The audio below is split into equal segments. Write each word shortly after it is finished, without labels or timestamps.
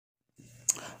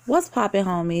What's poppin',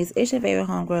 homies? It's your favorite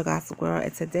homegirl, Gossip Girl,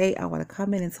 and today I want to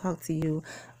come in and talk to you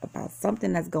about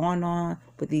something that's going on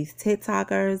with these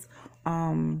TikTokers,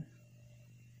 um,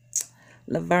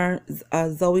 Lavern,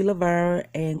 Zoe Laverne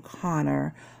and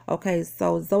Connor. Okay,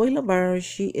 so Zoe Laverne,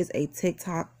 she is a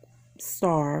TikTok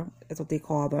star, that's what they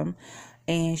call them,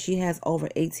 and she has over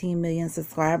 18 million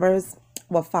subscribers,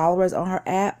 well, followers on her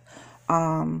app.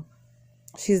 Um,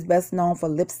 She's best known for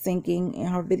lip syncing in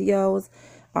her videos.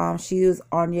 She was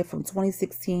on here from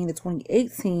 2016 to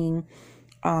 2018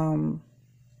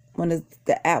 when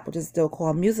the app was still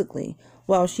called Musically.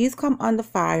 Well, she's come under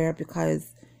fire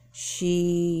because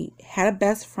she had a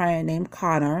best friend named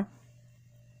Connor,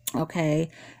 okay,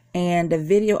 and the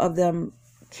video of them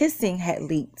kissing had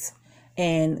leaked,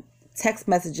 and text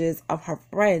messages of her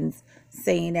friends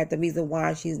saying that the reason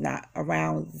why she's not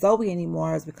around Zoe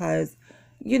anymore is because,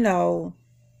 you know,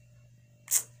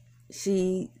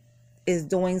 she is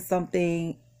doing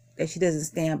something that she doesn't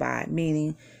stand by,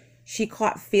 meaning she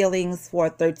caught feelings for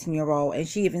a 13-year-old, and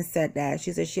she even said that.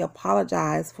 She said she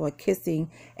apologized for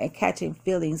kissing and catching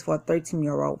feelings for a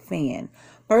 13-year-old fan.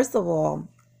 First of all,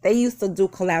 they used to do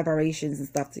collaborations and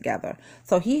stuff together.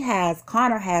 So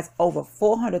Connor has over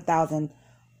 400,000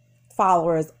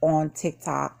 followers on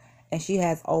TikTok, and she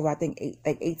has over, I think,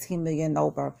 18 million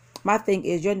over. My thing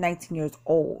is, you're 19 years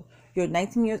old. You're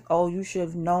 19 years old. You should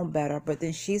have known better. But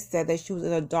then she said that she was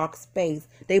in a dark space.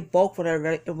 They both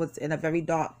were it was in a very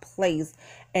dark place,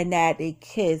 and that they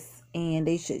kissed, and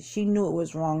she knew it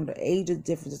was wrong. The age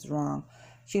difference is wrong.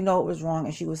 She knew it was wrong,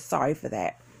 and she was sorry for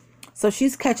that. So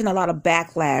she's catching a lot of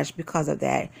backlash because of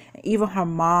that. And even her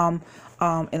mom,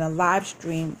 in a live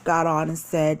stream, got on and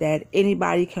said that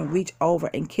anybody can reach over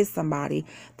and kiss somebody.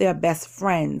 They're best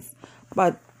friends.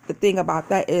 But the thing about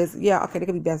that is, yeah, okay, they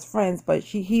could be best friends, but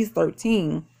he's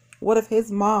 13. What if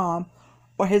his mom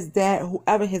or his dad,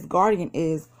 whoever his guardian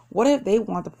is, what if they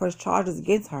want to press charges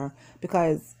against her?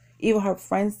 Because even her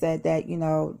friend said that,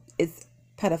 it's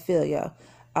pedophilia.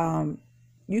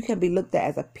 You can be looked at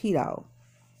as a pedo.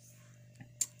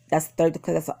 That's 30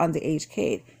 because that's an underage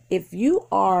kid. If you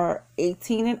are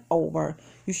 18 and over,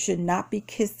 you should not be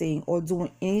kissing or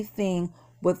doing anything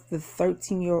with the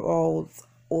 13-year-olds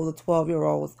or the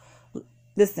 12-year-olds.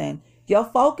 Listen, your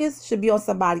focus should be on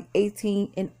somebody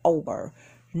 18 and over,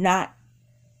 not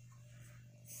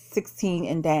 16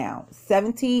 and down.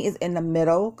 17 is in the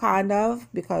middle, kind of,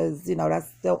 because, that's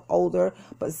still older.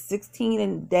 But 16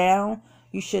 and down,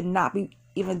 you should not be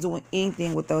even doing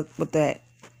anything with that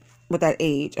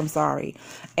age. I'm sorry.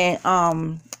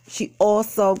 And she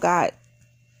also got,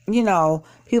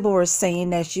 people were saying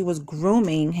that she was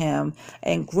grooming him,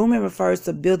 and grooming refers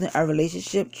to building a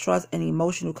relationship, trust, and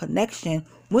emotional connection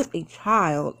with a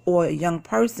child or a young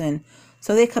person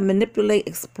so they can manipulate,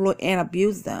 exploit, and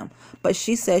abuse them. But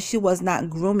she said she was not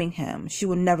grooming him. She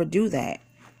would never do that.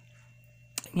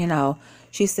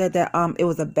 She said that it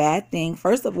was a bad thing.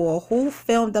 First of all, who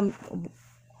filmed them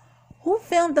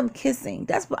kissing?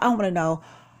 That's what I want to know.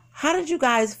 How did you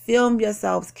guys film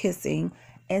yourselves kissing?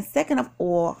 And second of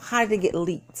all, how did it get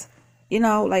leaked?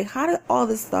 How did all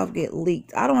this stuff get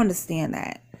leaked? I don't understand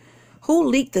that. Who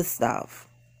leaked this stuff?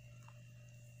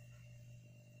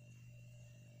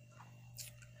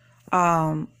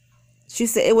 She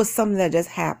said it was something that just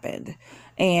happened,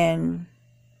 and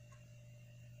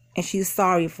she's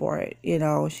sorry for it.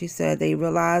 She said they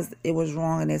realized it was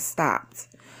wrong and it stopped.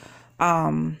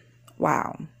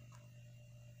 Wow.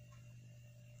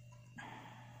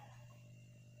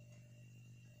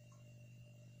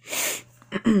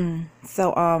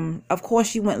 So of course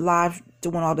she went live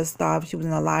doing all this stuff. She was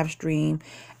in a live stream,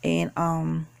 and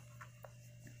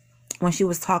when she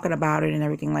was talking about it and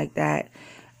everything like that,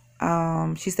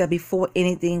 she said before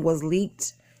anything was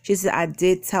leaked, she said, I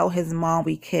did tell his mom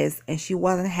we kissed, and she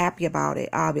wasn't happy about it,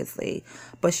 obviously,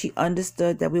 but she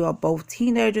understood that we were both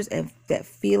teenagers and that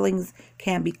feelings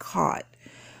can be caught.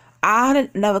 I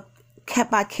never kept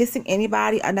by kissing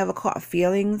anybody. I never caught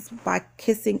feelings by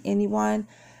kissing anyone,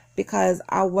 because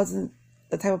I wasn't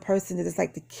the type of person that just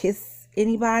like to kiss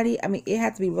anybody. I mean, it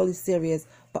had to be really serious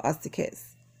for us to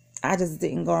kiss. I just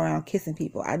didn't go around kissing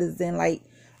people. I didn't like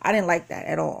that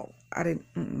at all. I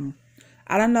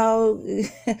don't know.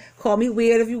 Call me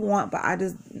weird if you want, but I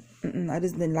just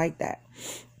didn't like that.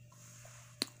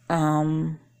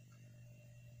 And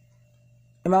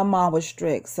my mom was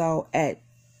strict, so at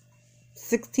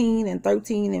 16 and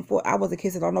 13 and 4, I wasn't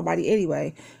kissing on nobody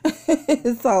anyway.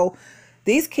 So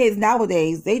these kids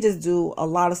nowadays, they just do a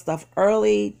lot of stuff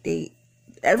early.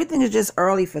 Everything is just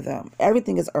early for them.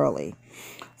 Everything is early.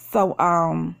 So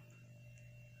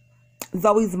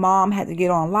Zoe's mom had to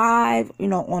get on live,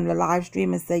 on the live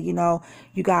stream and say,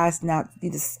 you guys now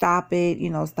need to stop it,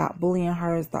 stop bullying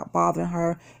her, stop bothering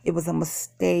her. It was a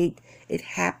mistake. It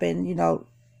happened,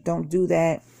 don't do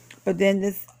that. But then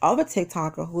this other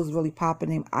TikToker who's really popping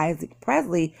named Isaac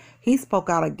Presley, he spoke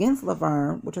out against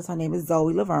Lavern, which is her name is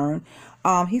Zoe Laverne.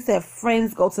 He said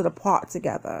friends go to the park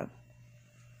together.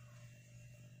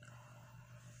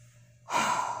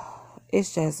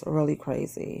 It's just really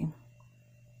crazy.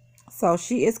 So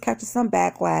she is catching some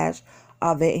backlash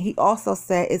of it. He also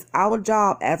said it's our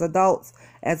job as adults,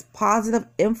 as positive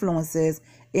influences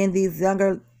in these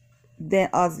younger than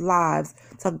us lives,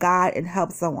 to guide and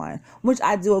help someone, which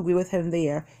I do agree with him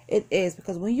there. It is,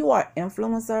 because when you are an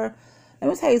influencer, let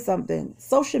me tell you something.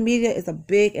 Social media is a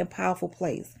big and powerful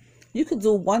place. You can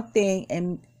do one thing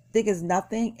and think it's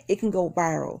nothing, it can go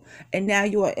viral. And now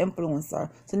you're an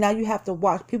influencer. So now you have to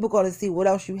watch. People go to see what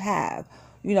else you have.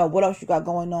 What else you got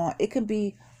going on. It could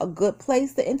be a good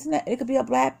place, the internet. It could be a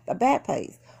bad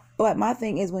place. But my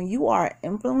thing is, when you are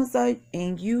an influencer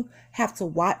and you have to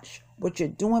watch what you're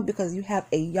doing because you have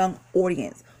a young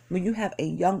audience. When you have a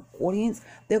young audience,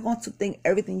 they're going to think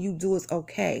everything you do is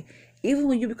okay. Even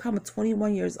when you become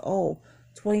 21 years old,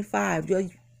 25, your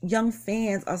young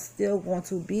fans are still going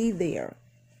to be there.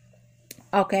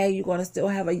 Okay, you're going to still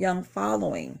have a young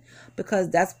following because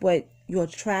that's what you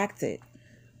attracted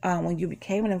when you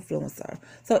became an influencer.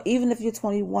 So even if you're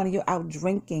 21 and you're out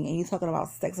drinking and you're talking about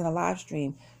sex in a live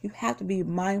stream, you have to be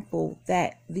mindful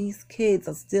that these kids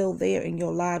are still there in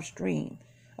your live stream.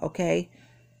 Okay,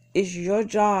 it's your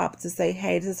job to say,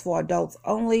 hey, this is for adults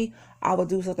only. I will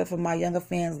do something for my younger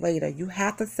fans later. You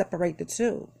have to separate the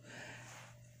two.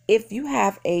 If you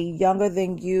have a younger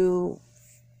than you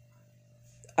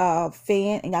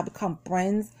fan and y'all become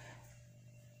friends,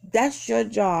 that's your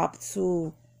job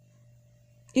to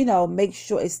make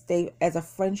sure it stays as a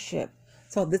friendship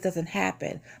so this doesn't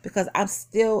happen. Because I'm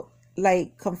still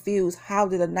confused. How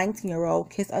did a 19-year-old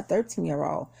kiss a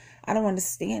 13-year-old? I don't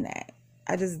understand that.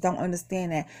 I just don't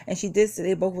understand that. And she did say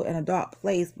they both were in a dark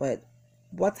place, but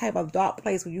what type of dark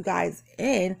place were you guys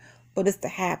in for this to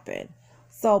happen?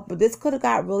 So, but this could have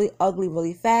got really ugly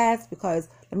really fast, because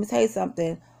let me tell you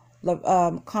something.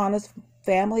 Connor's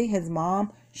family, his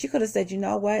mom, she could have said, you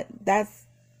know what, that's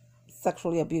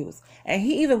sexually abused. And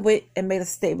he even went and made a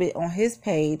statement on his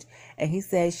page, and he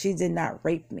said she did not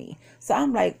rape me. So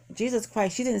I'm like, Jesus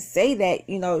Christ, she didn't say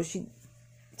that, she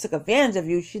took advantage of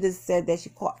you. She just said that she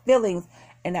caught feelings,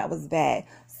 and that was bad.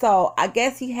 So I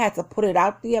guess he had to put it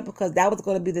out there, because that was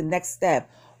going to be the next step.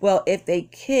 Well, if they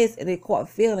kissed and they caught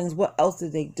feelings, what else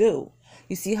did they do?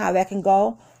 You see how that can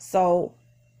go? So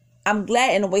I'm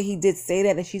glad in a way he did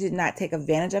say that she did not take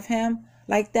advantage of him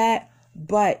like that.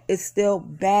 But it's still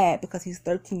bad because he's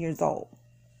 13 years old.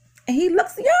 And he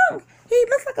looks young. He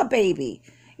looks like a baby.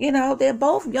 They're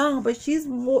both young, but she's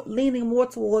leaning more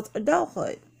towards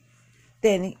adulthood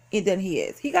than he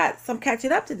is. He got some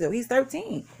catching up to do. He's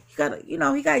 13.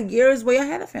 He got years way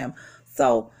ahead of him.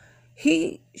 So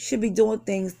he should be doing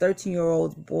things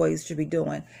 13-year-old boys should be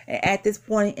doing. And at this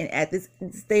point and at this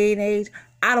day and age,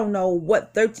 I don't know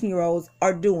what 13-year-olds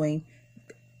are doing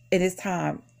in this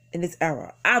time, in this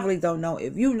era. I really don't know.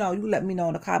 If you know, you let me know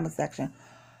in the comment section.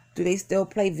 Do they still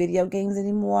play video games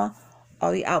anymore?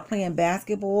 Are they out playing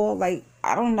basketball?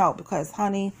 I don't know, because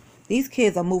honey, these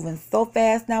kids are moving so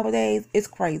fast nowadays. It's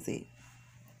crazy.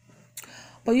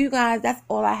 But you guys, that's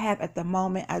all I have at the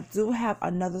moment. I do have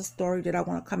another story that I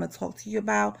want to come and talk to you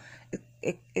about.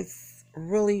 It's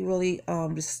really, really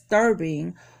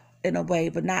disturbing in a way,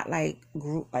 but not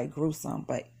gruesome.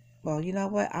 But well, you know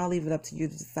what? I'll leave it up to you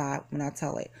to decide when I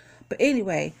tell it. But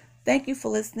anyway, thank you for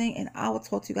listening, and I will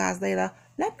talk to you guys later.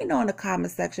 Let me know in the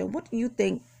comment section, what do you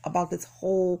think about this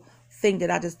whole thing that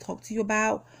I just talked to you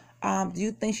about? Do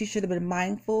you think she should have been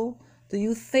mindful? Do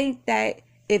you think that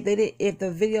if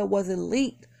the video wasn't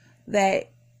leaked, that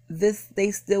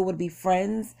they still would be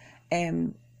friends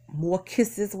and more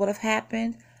kisses would have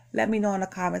happened? Let me know in the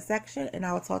comment section, and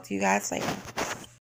I will talk to you guys later.